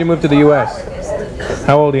long ago did you move to the U.S.?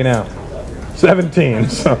 How old are you now? 17.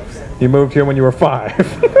 So you moved here when you were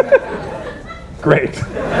 5. Great.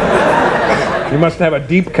 You must have a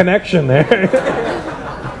deep connection there.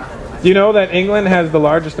 Do you know that England has the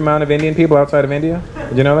largest amount of Indian people outside of India?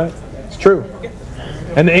 Did you know that? It's true.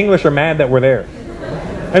 And the English are mad that we're there.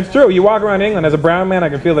 It's true. You walk around England, as a brown man, I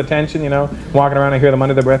can feel the tension, you know. Walking around, I hear them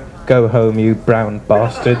under their breath. Go home, you brown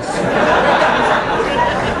bastards.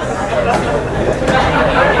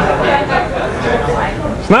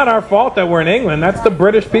 It's not our fault that we're in England. That's the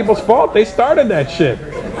British people's fault. They started that shit.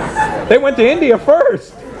 They went to India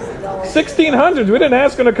first. 1600s. We didn't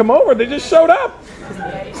ask them to come over. They just showed up.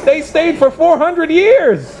 They stayed for 400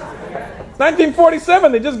 years.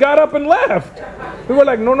 1947, they just got up and left. We were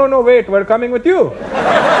like, no, no, no, wait, we're coming with you.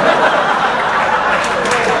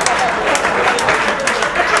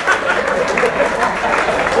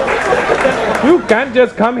 You can't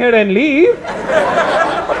just come here and leave.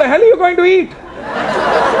 What the hell are you going to eat?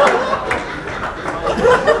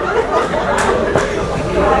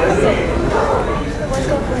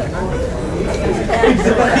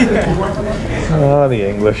 Oh, the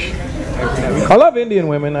English. I love Indian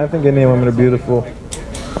women. I think Indian women are beautiful.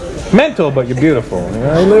 Mental, but you're beautiful. You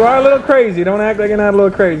know, you are a little crazy. Don't act like you're not a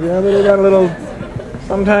little crazy. You know, you got a little...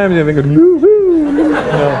 Sometimes you think of... You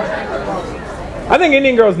know. I think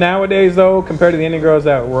Indian girls nowadays, though, compared to the Indian girls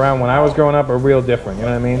that were around when I was growing up, are real different. You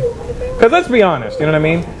know what I mean? Because let's be honest. You know what I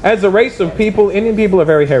mean? As a race of people, Indian people are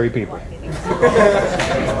very hairy people.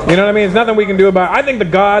 You know what I mean? There's nothing we can do about it. I think the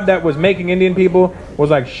god that was making Indian people was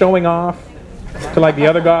like showing off to like the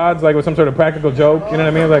other gods, like with some sort of practical joke. You know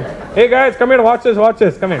what I mean? Like, hey guys, come here to watch this,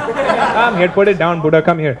 come here. Come here, put it down, Buddha,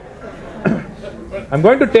 come here. I'm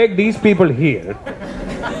going to take these people here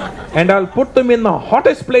and I'll put them in the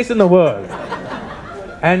hottest place in the world.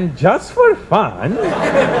 And just for fun,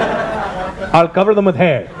 I'll cover them with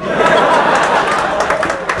hair.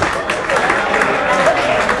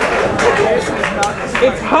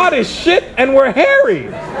 It's hot as shit and we're hairy.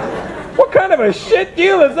 What kind of a shit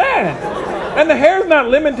deal is that? And the hair's not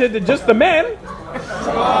limited to just the men.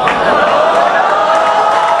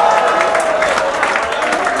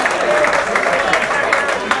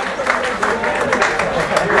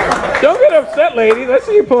 Don't get upset, ladies. I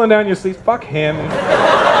see you pulling down your sleeves. Fuck him.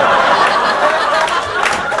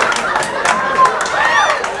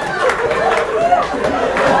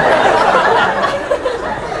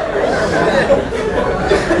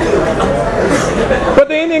 But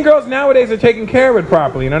the Indian girls nowadays are taking care of it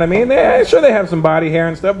properly, you know what I mean? Sure, they have some body hair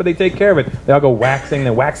and stuff, but they take care of it. They all go waxing, they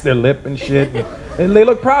wax their lip and shit. And they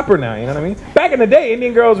look proper now, you know what I mean? Back in the day,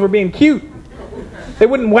 Indian girls were being cute. They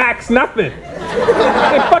wouldn't wax nothing.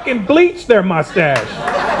 They fucking bleached their mustache.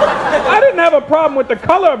 I didn't have a problem with the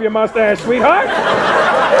color of your mustache, sweetheart.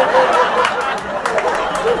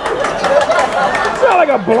 It's not like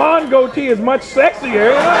a blonde goatee is much sexier,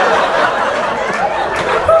 you know?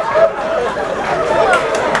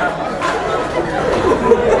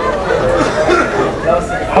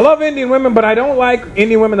 love Indian women, but I don't like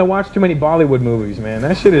Indian women that watch too many Bollywood movies, man.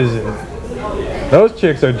 That shit is... Those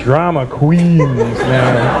chicks are drama queens,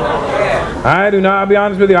 man. I do not, I'll be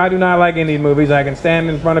honest with you, I do not like Indian movies. I can stand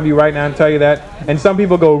in front of you right now and tell you that. And some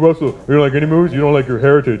people go, Russell, you don't like any movies? You don't like your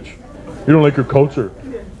heritage. You don't like your culture.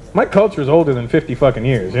 My culture is older than 50 fucking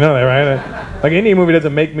years. You know that, right? Like, Indian movie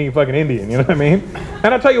doesn't make me fucking Indian. You know what I mean? And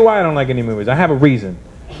I'll tell you why I don't like Indian movies. I have a reason.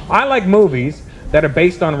 I like movies that are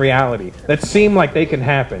based on reality, that seem like they can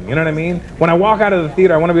happen. You know what I mean? When I walk out of the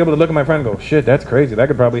theater, I want to be able to look at my friend and go, shit, that's crazy. That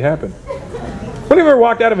could probably happen. When have you ever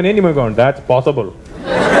walked out of an Indian movie going, that's possible?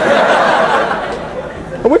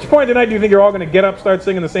 At which point tonight do you think you're all going to get up, start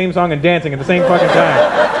singing the same song and dancing at the same fucking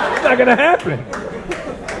time? It's not going to happen.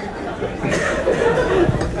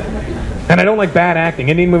 And I don't like bad acting.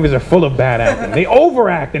 Indian movies are full of bad acting. They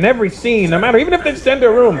overact in every scene, no matter, even if they stand in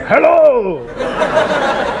a room. Hello!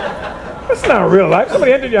 That's not real life.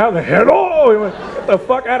 Somebody entered your house and, hello! You went, get the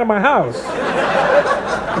fuck out of my house.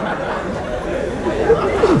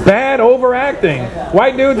 Bad overacting.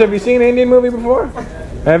 White dudes, have you seen an Indian movie before?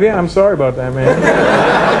 Have you? I'm sorry about that,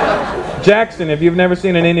 man. Jackson, if you've never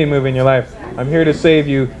seen an Indian movie in your life, I'm here to save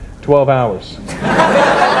you 12 hours.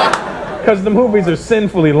 Because the movies are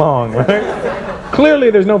sinfully long, right?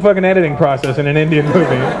 Clearly there's no fucking editing process in an Indian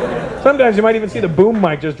movie. Sometimes you might even see the boom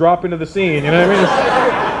mic just drop into the scene, you know what I mean?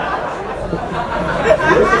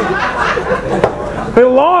 They're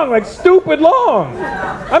long, like stupid long.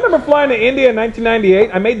 I remember flying to India in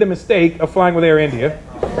 1998. I made the mistake of flying with Air India.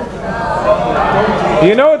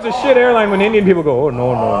 You know it's a shit airline when Indian people go, oh,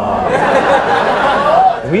 no, no,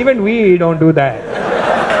 no. Even we don't do that.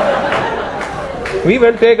 We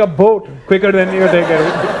will take a boat quicker than you take it.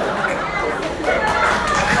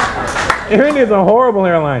 Air India is a horrible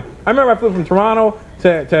airline. I remember I flew from Toronto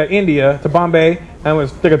to India, to Bombay, and it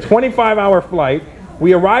was like a 25-hour flight.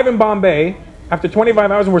 We arrive in Bombay after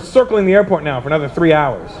 25 hours, and we're circling the airport now for another 3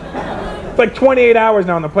 hours. It's like 28 hours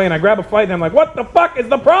now on the plane. I grab a flight and I'm like, what the fuck is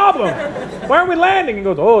the problem? Why aren't we landing? He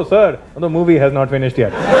goes, oh, sir, the movie has not finished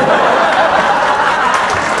yet.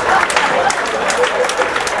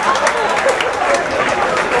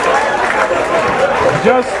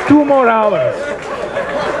 Just 2 more hours.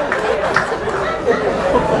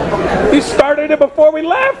 He started it before we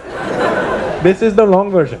left. This is the long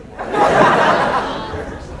version.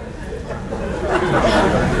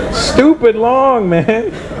 Stupid long,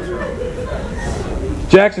 man.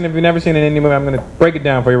 Jackson, if you've never seen an Indian movie, I'm going to break it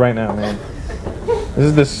down for you right now, man. This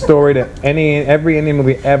is the story that every Indian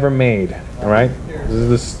movie ever made, all right?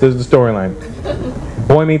 This is the storyline.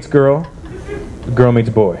 Boy meets girl, girl meets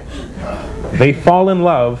boy. They fall in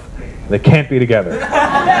love, they can't be together.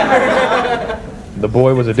 The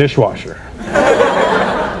boy was a dishwasher.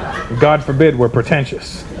 God forbid we're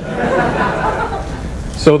pretentious.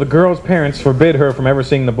 So the girl's parents forbid her from ever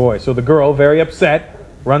seeing the boy. So the girl, very upset,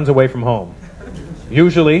 runs away from home.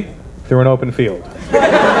 Usually through an open field.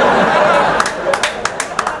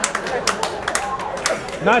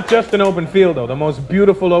 Not just an open field, though. The most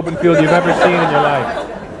beautiful open field you've ever seen in your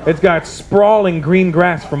life. It's got sprawling green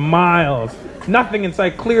grass for miles. Nothing in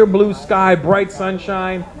sight. Clear blue sky, bright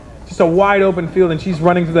sunshine. Just a wide open field, and she's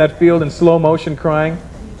running through that field in slow motion crying.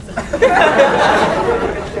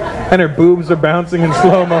 And her boobs are bouncing in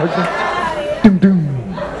slow motion. Doom doom.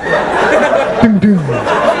 Doom doom.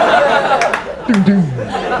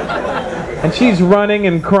 And she's running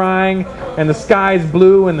and crying, and the sky's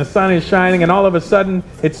blue and the sun is shining, and all of a sudden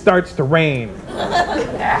it starts to rain.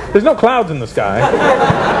 There's no clouds in the sky.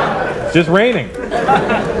 It's just raining.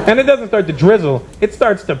 And it doesn't start to drizzle. It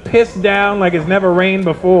starts to piss down like it's never rained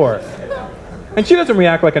before. And she doesn't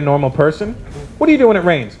react like a normal person. What do you do when it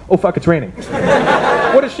rains? Oh fuck, it's raining.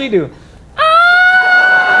 What does she do?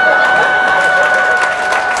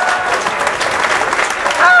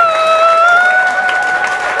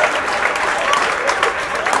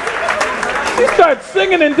 Starts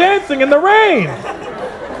singing and dancing in the rain.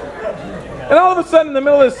 And all of a sudden, in the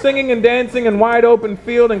middle of singing and dancing and wide open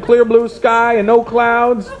field and clear blue sky and no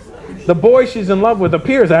clouds, the boy she's in love with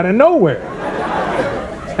appears out of nowhere.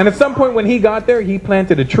 And at some point when he got there, he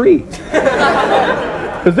planted a tree.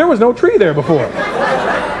 Because there was no tree there before.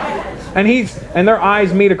 And their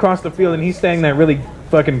eyes meet across the field, and he's standing that really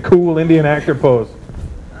fucking cool Indian actor pose.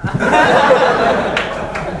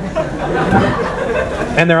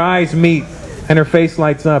 And their eyes meet. And her face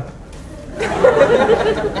lights up.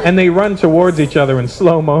 And they run towards each other in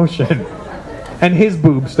slow motion. And his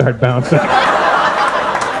boobs start bouncing.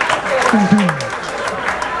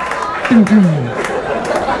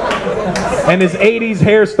 And his 80s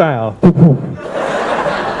hairstyle.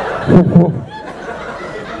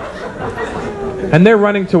 And they're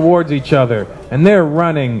running towards each other. and they're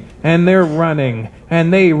running, and they're running,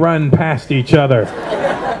 and they run past each other.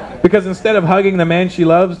 Because instead of hugging the man she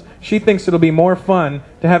loves, she thinks it'll be more fun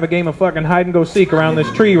to have a game of fucking hide-and-go-seek around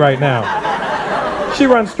this tree right now. She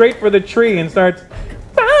runs straight for the tree and starts...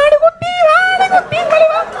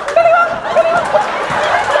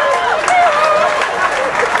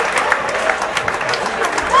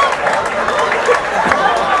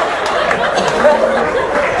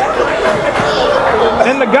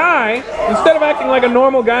 And the guy, instead of acting like a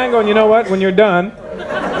normal guy and going, you know what, when you're done,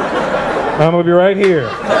 I'm gonna be right here.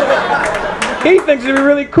 He thinks it'd be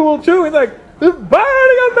really cool too. He's like,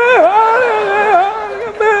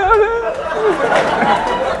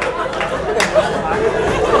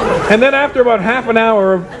 and then after about half an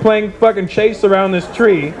hour of playing fucking chase around this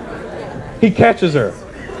tree, he catches her.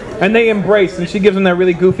 And they embrace, and she gives him that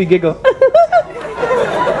really goofy giggle.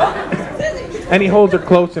 And he holds her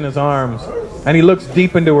close in his arms. And he looks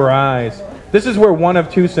deep into her eyes. This is where one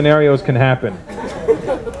of two scenarios can happen.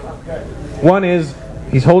 One is,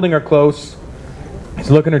 he's holding her close.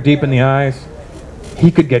 He's looking her deep in the eyes.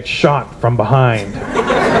 He could get shot from behind.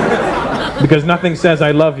 Because nothing says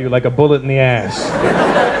I love you like a bullet in the ass.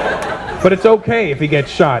 But it's okay if he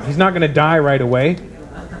gets shot. He's not going to die right away.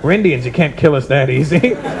 We're Indians, you can't kill us that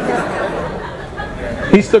easy.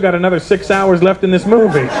 He's still got another 6 hours left in this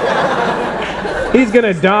movie. He's going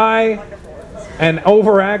to die and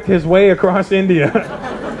overact his way across India.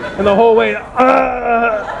 And the whole way,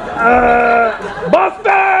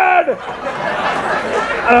 busted!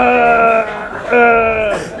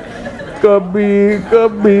 Kabhi.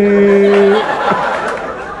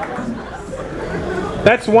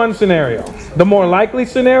 That's one scenario. The more likely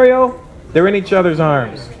scenario, they're in each other's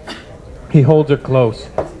arms. He holds her close.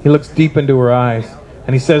 He looks deep into her eyes.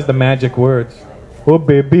 And he says the magic words. Oh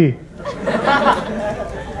baby.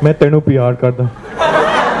 मैं तेनू प्यार करदा.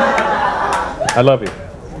 I love you.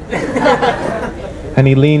 And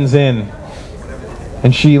he leans in,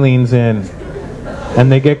 and she leans in,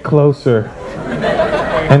 and they get closer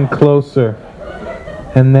and closer,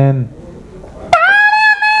 and then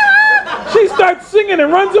she starts singing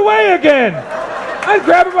and runs away again. I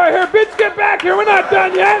grab her by her, bitch, get back here, we're not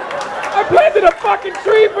done yet. I planted a fucking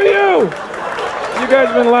tree for you. You guys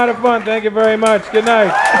have been a lot of fun. Thank you very much. Good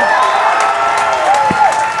night.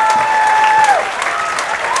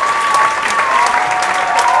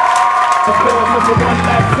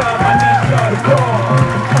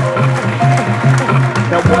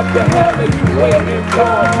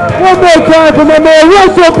 One more time for my man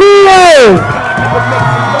Russell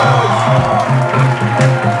Peters!